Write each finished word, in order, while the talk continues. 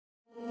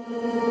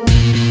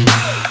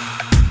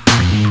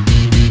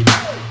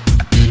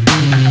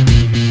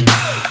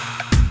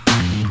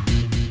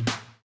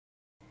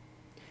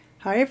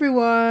Hi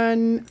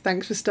everyone,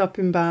 thanks for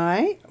stopping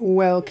by.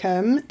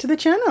 Welcome to the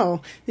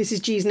channel. This is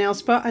G's Nail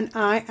Spot and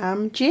I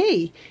am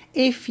G.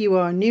 If you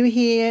are new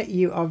here,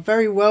 you are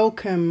very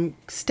welcome.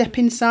 Step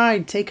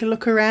inside, take a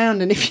look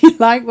around, and if you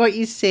like what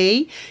you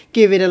see,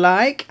 give it a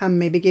like and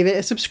maybe give it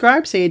a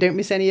subscribe so you don't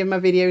miss any of my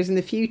videos in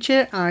the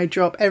future. I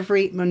drop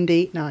every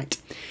Monday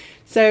night.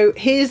 So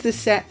here's the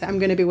set that I'm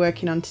going to be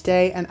working on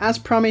today, and as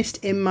promised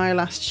in my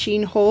last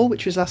Shein haul,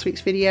 which was last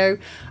week's video,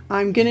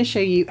 I'm going to show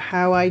you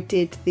how I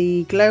did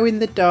the glow in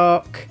the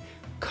dark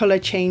colour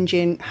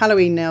changing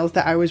Halloween nails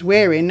that I was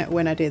wearing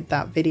when I did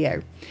that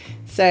video.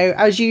 So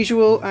as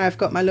usual, I've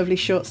got my lovely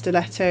short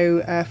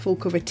stiletto full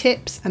cover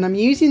tips, and I'm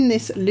using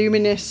this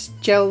Luminous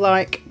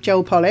Gelike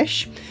gel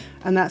polish,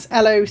 and that's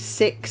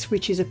LO6,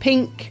 which is a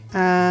pink,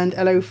 and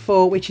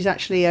LO4, which is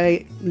actually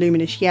a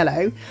luminous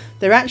yellow.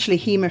 They're actually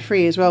hema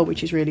free as well,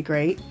 which is really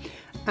great.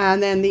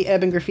 And then the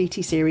Urban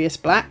Graffiti Serious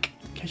Black,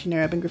 because you know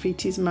Urban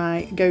Graffiti is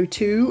my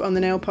go-to on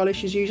the nail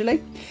polishes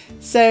usually.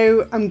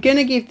 So I'm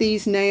gonna give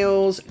these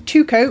nails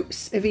 2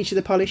 coats of each of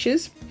the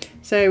polishes.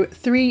 So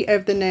 3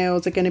 of the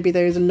nails are going to be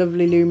those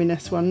lovely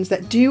luminous ones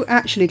that do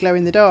actually glow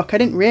in the dark. I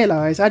didn't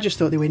realise, I just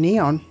thought they were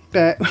neon.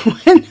 But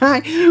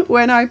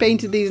when I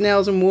painted these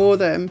nails and wore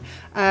them,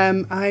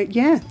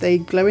 yeah, they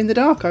glow in the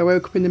dark. I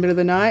woke up in the middle of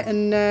the night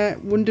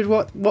and wondered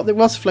what there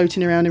was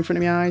floating around in front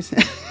of my eyes.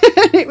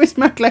 It was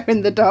my glow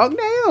in the dark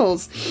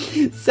nails.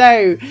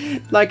 So,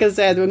 like I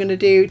said, we're going to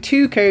do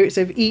 2 coats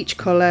of each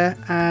colour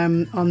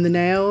on the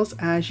nails,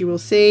 as you will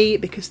see,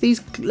 because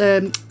these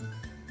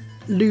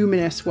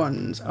luminous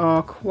ones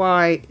are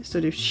quite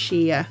sort of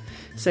sheer,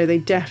 so they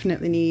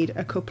definitely need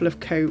a couple of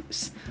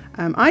coats.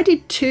 I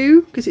did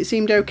 2 because it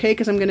seemed okay,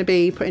 because I'm going to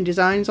be putting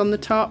designs on the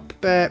top,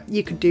 but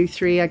you could do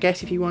 3 I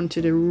guess if you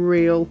wanted a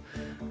real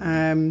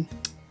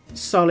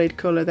solid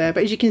colour there.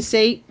 But as you can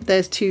see,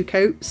 there's 2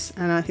 coats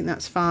and I think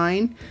that's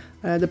fine.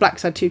 The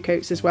blacks had 2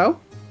 coats as well.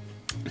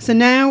 So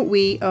now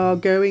we are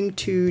going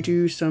to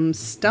do some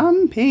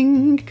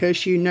stamping,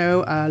 because you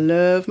know I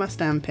love my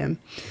stamping.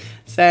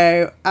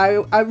 So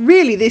I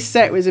really, this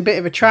set was a bit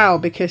of a trial,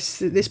 because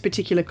this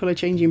particular colour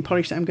changing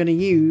polish that I'm going to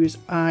use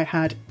I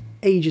had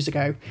ages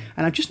ago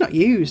and I've just not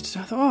used, so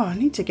I thought, oh, I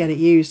need to get it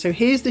used. So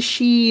here's the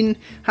Shein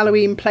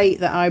Halloween plate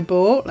that I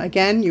bought.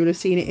 Again, you will have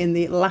seen it in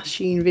the last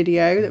Shein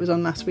video that was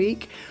on last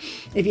week.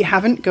 If you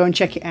haven't, go and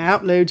check it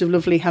out. Loads of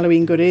lovely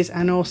Halloween goodies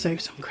and also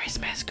some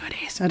Christmas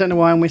goodies. I don't know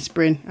why I'm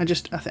whispering. I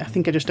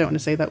think I just don't want to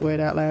say that word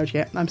out loud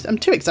yet. I'm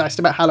too excited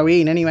about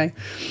Halloween anyway.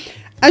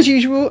 As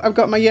usual, I've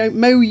got my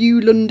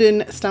MoYou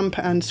London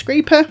Stamper and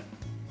Scraper,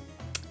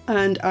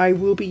 and I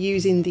will be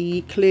using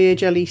the Clear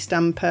Jelly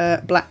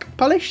Stamper black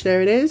polish.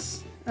 There it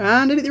is. And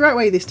I did it the right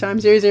way this time,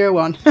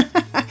 001.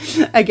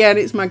 Again,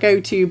 it's my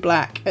go-to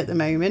black at the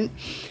moment.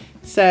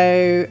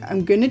 So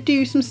I'm going to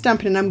do some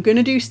stamping, and I'm going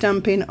to do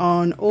stamping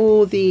on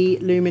all the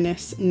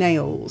luminous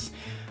nails.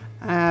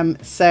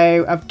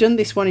 So I've done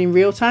this one in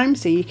real time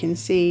so you can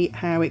see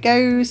how it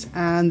goes,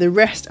 and the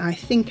rest I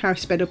think I've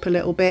sped up a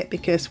little bit,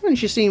 because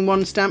once you've seen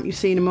one stamp you've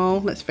seen them all,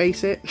 let's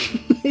face it.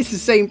 It's the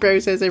same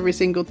process every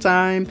single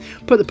time.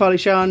 Put the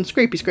polish on,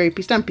 scrapey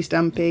scrapey, stampy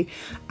stampy,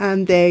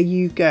 and there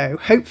you go.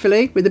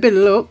 Hopefully with a bit of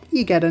luck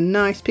you get a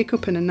nice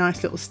pickup and a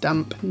nice little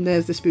stamp, and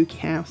there's the spooky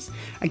house.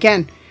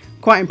 Again,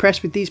 quite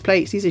impressed with these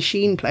plates. These are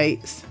Shein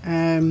plates,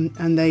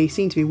 and they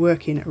seem to be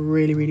working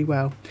really, really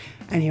well.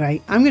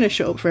 Anyway, I'm going to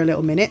shut up for a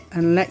little minute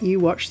and let you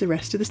watch the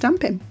rest of the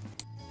stamping.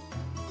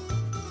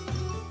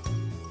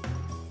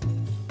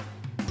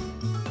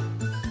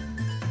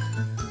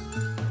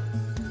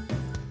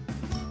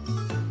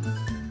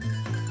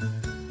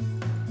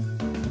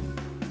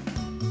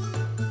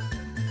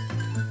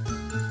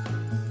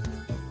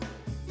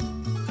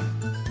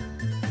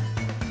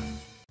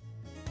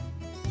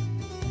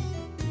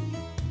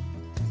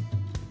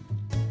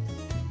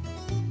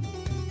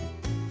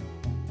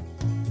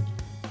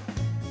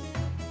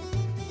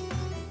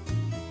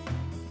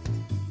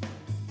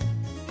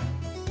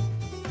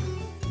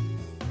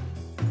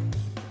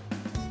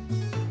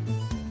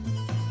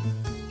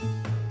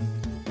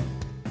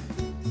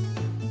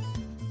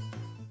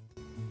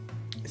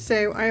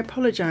 So I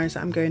apologise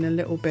that I'm going a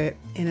little bit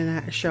in and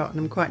out of shot and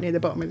I'm quite near the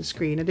bottom of the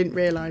screen. I didn't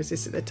realise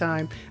this at the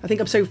time. I think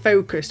I'm so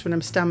focused when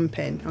I'm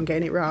stamping on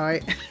getting it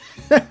right.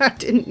 I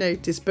didn't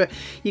notice, but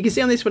you can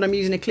see on this one I'm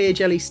using a Clear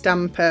Jelly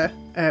Stamper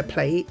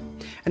plate,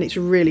 and it's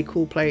a really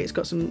cool plate. It's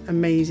got some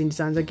amazing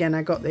designs. Again,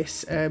 I got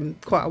this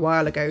quite a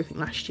while ago, I think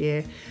last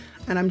year.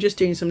 And I'm just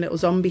doing some little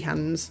zombie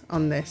hands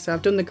on this. So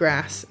I've done the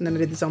grass and then I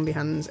did the zombie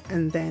hands,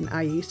 and then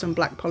I used some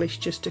black polish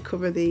just to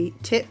cover the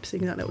tip, so you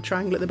can that little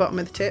triangle at the bottom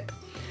of the tip.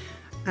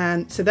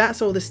 And so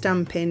that's all the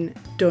stamping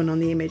done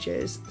on the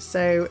images.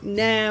 So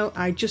now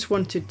I just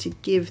wanted to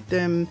give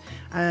them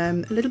a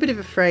little bit of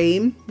a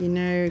frame. You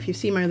know, if you've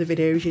seen my other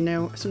videos, you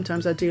know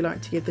sometimes I do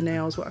like to give the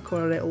nails what I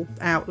call a little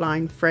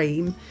outline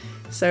frame.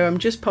 So I'm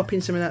just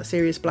popping some of that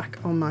Serious Black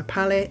on my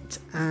palette,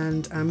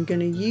 and I'm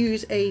going to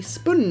use a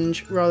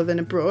sponge rather than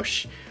a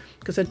brush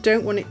because I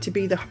don't want it to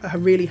be a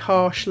really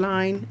harsh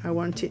line. I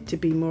want it to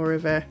be more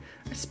of a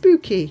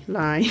spooky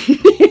line,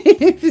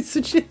 if it's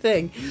such a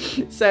thing.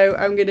 So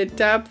I'm going to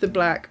dab the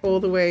black all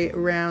the way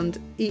around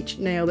each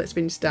nail that's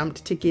been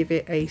stamped to give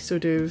it a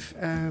sort of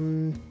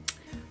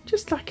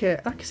just like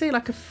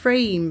a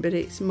frame, but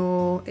it's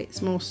more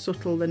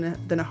subtle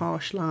than a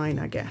harsh line,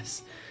 I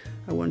guess.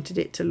 I wanted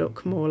it to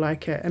look more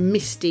like a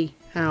misty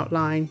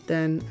outline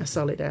than a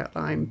solid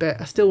outline, but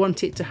I still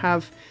want it to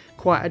have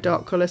quite a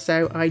dark colour,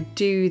 so I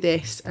do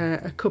this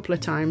a couple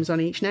of times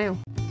on each nail.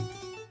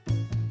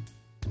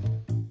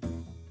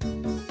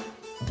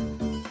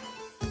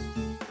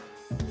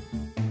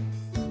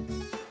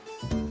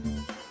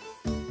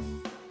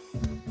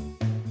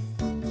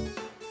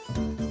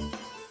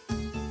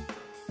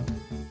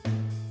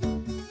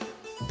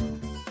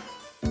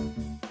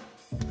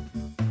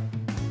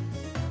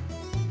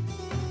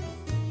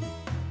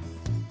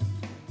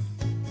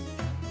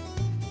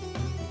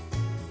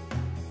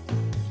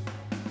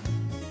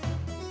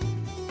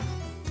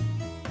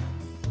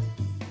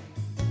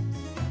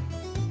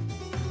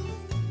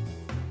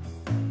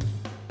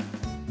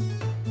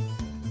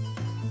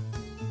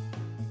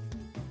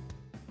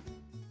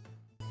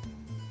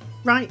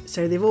 Right,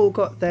 so they've all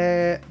got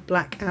their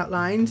black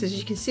outlines, as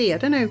you can see. I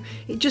don't know,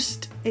 it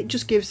just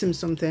gives them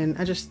something.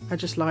 I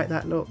just like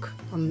that look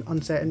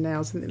on certain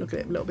nails. I think they look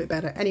a little bit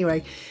better.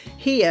 Anyway,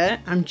 here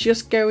I'm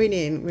just going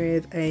in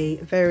with a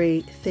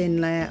very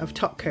thin layer of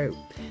top coat,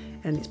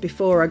 and it's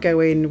before I go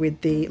in with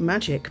the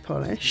magic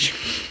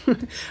polish.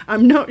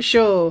 I'm not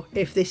sure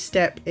if this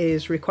step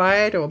is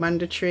required or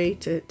mandatory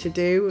to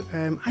do.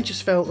 I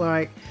just felt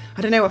like,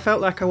 I don't know, I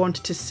felt like I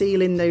wanted to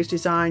seal in those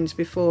designs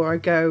before I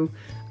go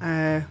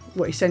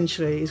what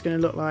essentially is going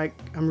to look like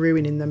I'm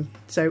ruining them.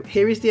 So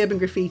here is the Urban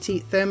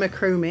Graffiti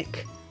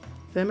Thermochromic,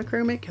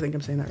 I think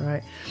I'm saying that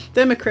right,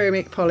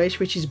 Thermochromic polish,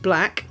 which is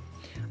black.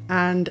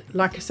 And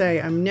like I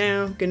say, I'm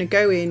now going to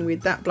go in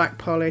with that black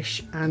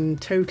polish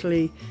and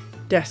totally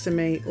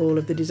decimate all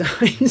of the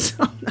designs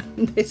on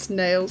this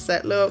nail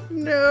set. Look,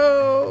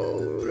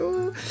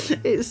 no,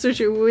 it's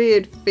such a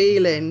weird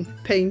feeling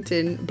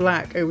painting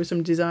black over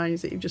some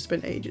designs that you've just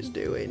spent ages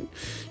doing,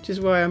 which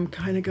is why I'm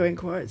kind of going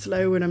quite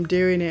slow when I'm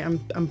doing it.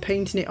 I'm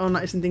painting it on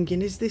like this and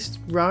thinking, is this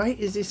right?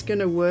 Is this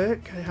gonna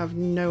work? I have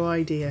no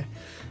idea,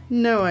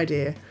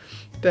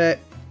 but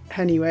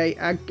anyway,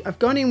 I've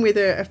gone in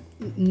with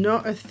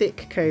not a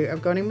thick coat.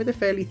 I've gone in with a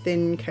fairly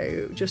thin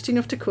coat, just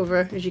enough to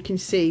cover, as you can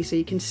see, so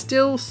you can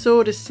still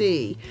sort of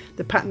see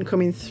the pattern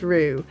coming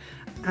through.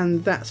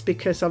 And that's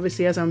because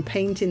obviously as I'm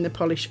painting the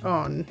polish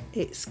on,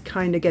 it's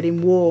kind of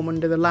getting warm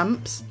under the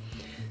lamps.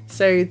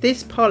 So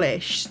this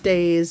polish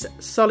stays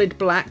solid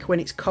black when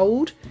it's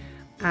cold,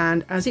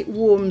 and as it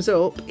warms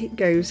up it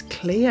goes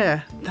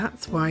clear.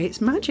 That's why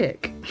it's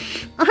magic.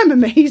 I'm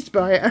amazed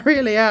by it, I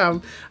really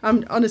am.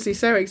 I'm honestly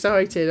so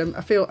excited.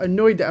 I feel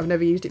annoyed that I've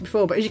never used it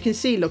before, but as you can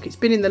see, look, it's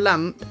been in the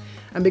lamp,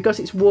 and because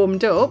it's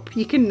warmed up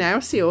you can now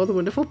see all the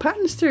wonderful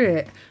patterns through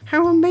it.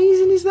 How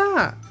amazing is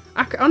that?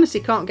 I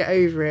honestly can't get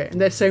over it,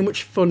 and they're so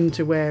much fun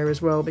to wear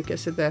as well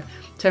because of the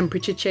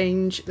temperature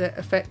change that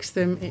affects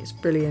them. It's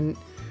brilliant.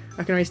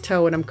 I can always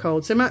tell when I'm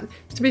cold. So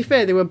to be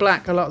fair, they were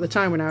black a lot of the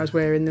time when I was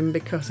wearing them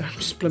because I'm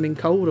just blooming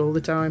cold all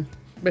the time,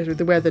 better with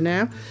the weather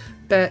now.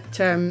 But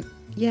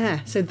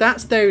yeah, so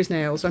that's those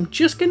nails. I'm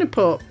just going to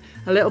put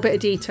a little bit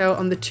of detail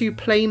on the two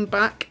plain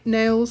back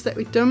nails that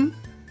we've done.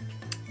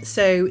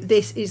 So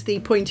this is the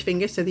pointer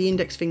finger, so the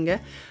index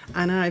finger,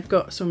 and I've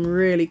got some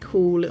really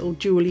cool little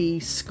jewelry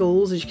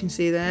skulls, as you can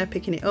see there,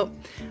 picking it up,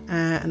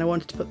 and I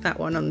wanted to put that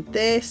one on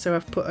this, so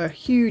I've put a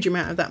huge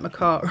amount of that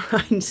Macar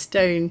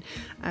rhinestone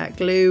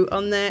glue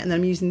on there, and then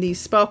I'm using these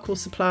Sparkle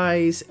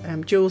Supplies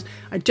jewels.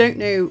 I don't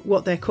know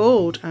what they're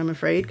called, I'm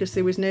afraid, because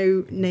there was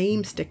no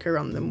name sticker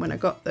on them when I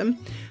got them,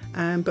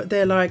 but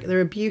they're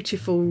a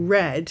beautiful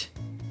red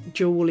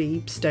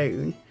jewelry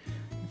stone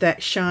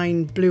that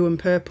shine blue and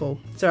purple.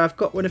 So I've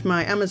got one of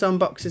my Amazon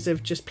boxes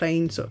of just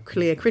plain sort of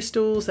clear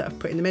crystals that I've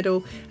put in the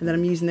middle, and then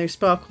I'm using those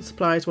Sparkle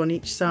Supplies one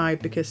each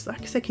side because,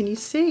 like I said, can you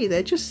see,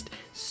 they're just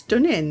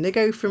stunning. They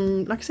go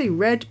from, like I say,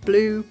 red,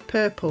 blue,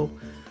 purple,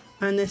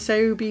 and they're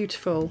so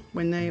beautiful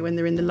when they're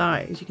in the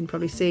light, as you can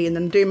probably see. And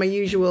then I'm doing my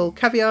usual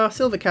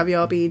silver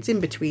caviar beads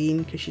in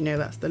between, because you know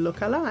that's the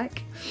look I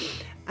like.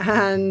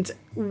 And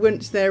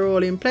once they're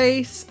all in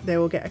place, they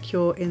will get a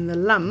cure in the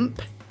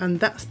lamp. And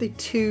that's the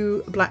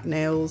two black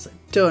nails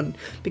done.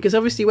 Because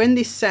obviously when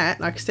this set,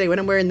 like I say, when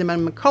I'm wearing them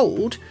and I'm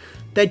cold,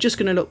 they're just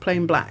going to look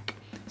plain black.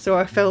 So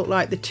I felt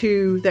like the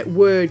two that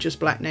were just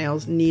black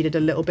nails needed a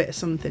little bit of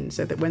something,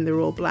 so that when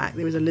they're all black,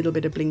 there was a little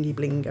bit of blingy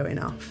bling going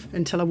off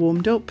until I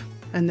warmed up.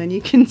 And then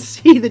you can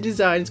see the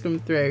designs come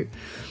through.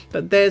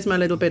 But there's my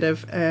little bit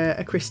of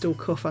a crystal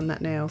cuff on that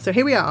nail. So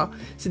here we are.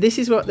 So this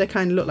is what they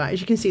kind of look like.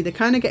 As you can see, they're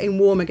kind of getting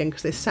warm again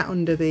because they're sat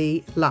under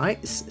the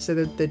lights. So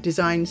the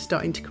design's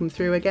starting to come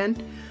through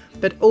again.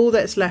 But all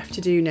that's left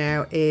to do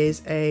now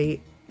is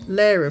a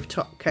layer of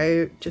top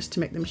coat just to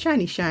make them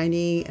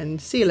shiny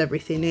and seal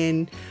everything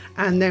in.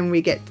 And then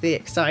we get to the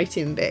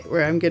exciting bit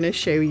where I'm going to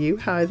show you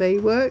how they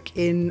work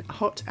in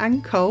hot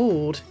and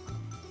cold.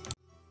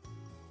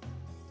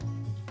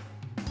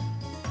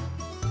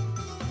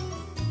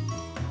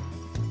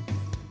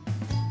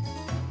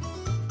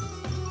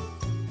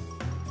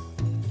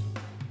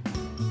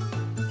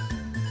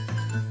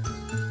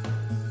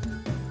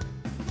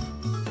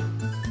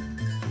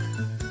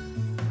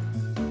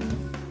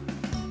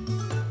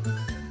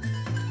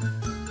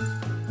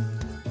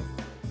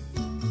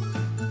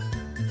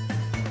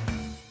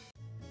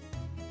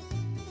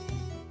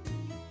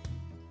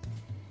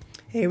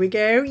 Here we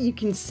go. You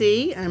can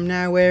see I'm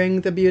now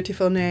wearing the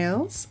beautiful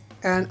nails.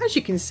 And as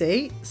you can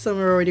see, some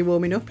are already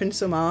warming up and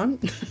some aren't.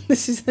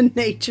 This is the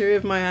nature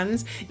of my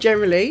hands.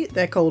 Generally,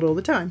 they're cold all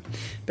the time,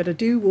 but I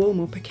do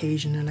warm up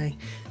occasionally.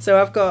 So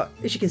I've got,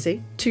 as you can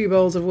see, 2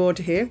 bowls of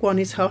water here. One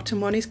is hot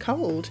and one is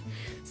cold.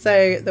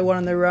 So the one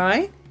on the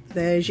right,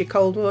 there's your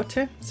cold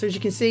water. So as you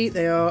can see,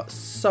 they are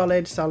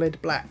solid,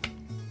 solid black.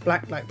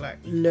 Black, black, black.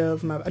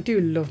 I do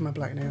love my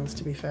black nails,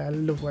 to be fair. I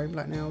love wearing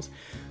black nails.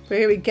 But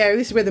here we go.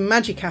 This is where the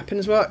magic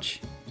happens.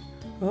 Watch.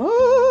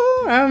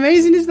 Oh, how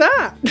amazing is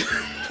that?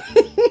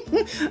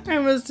 I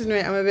must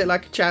admit, I'm a bit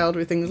like a child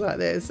with things like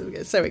this. I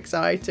get so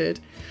excited.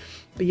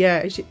 But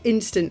yeah,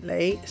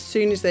 instantly, as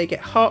soon as they get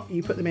hot,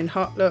 you put them in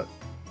hot, look,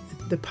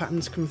 the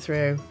patterns come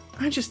through.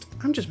 I'm just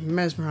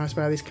mesmerised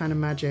by this kind of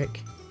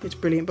magic. It's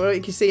brilliant. But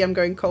you can see I'm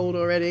going cold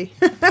already.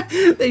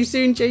 They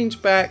soon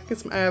change back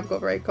because I've got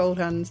very cold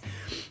hands.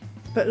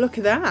 But look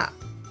at that.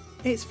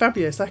 It's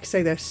fabulous. Like I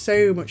say, they're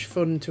so much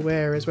fun to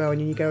wear as well when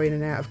you go in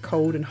and out of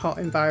cold and hot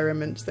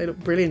environments. They look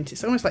brilliant.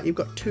 It's almost like you've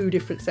got 2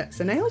 different sets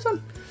of nails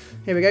on.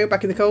 Here we go,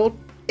 back in the cold.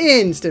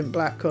 Instant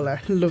black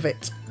colour. Love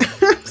it.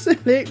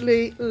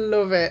 Absolutely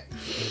love it.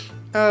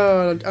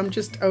 Oh, I'm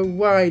just, oh,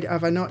 why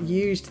have I not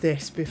used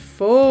this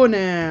before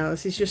now?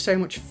 This is just so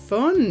much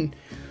fun.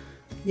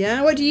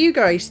 Yeah, what do you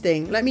guys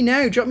think? Let me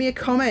know. Drop me a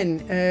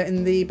comment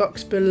in the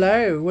box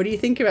below. What do you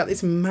think about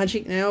this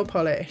magic nail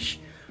polish?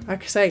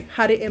 Like I say,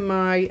 had it in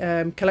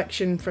my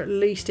collection for at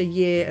least a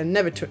year and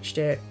never touched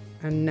it.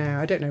 And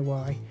now, I don't know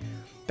why.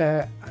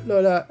 But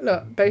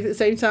look, both at the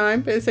same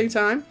time,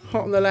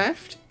 hot on the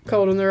left,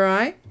 cold on the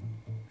right.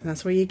 And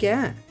that's what you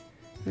get.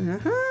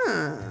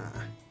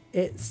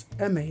 It's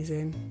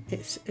amazing.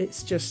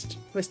 It's just,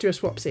 let's do a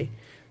swapsy.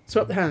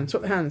 Swap the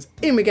hands.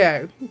 In we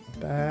go.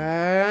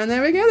 And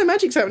there we go, the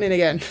magic's happening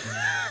again.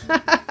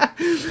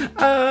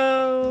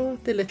 Oh,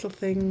 the little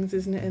things,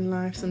 isn't it, in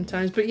life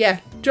sometimes? But yeah,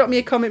 drop me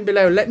a comment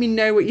below. Let me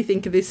know what you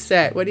think of this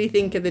set. What do you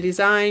think of the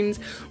designs?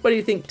 What do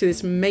you think to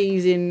this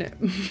amazing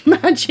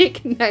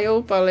magic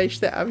nail polish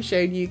that I've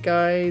shown you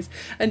guys?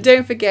 And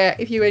don't forget,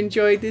 if you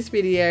enjoyed this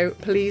video,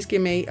 please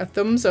give me a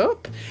thumbs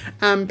up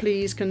and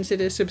please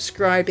consider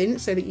subscribing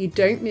so that you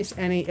don't miss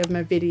any of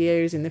my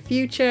videos in the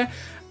future.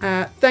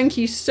 Thank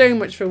you so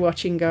much for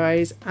watching,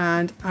 guys,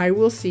 and I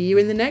will see you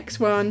in the next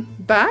one.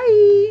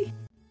 Bye!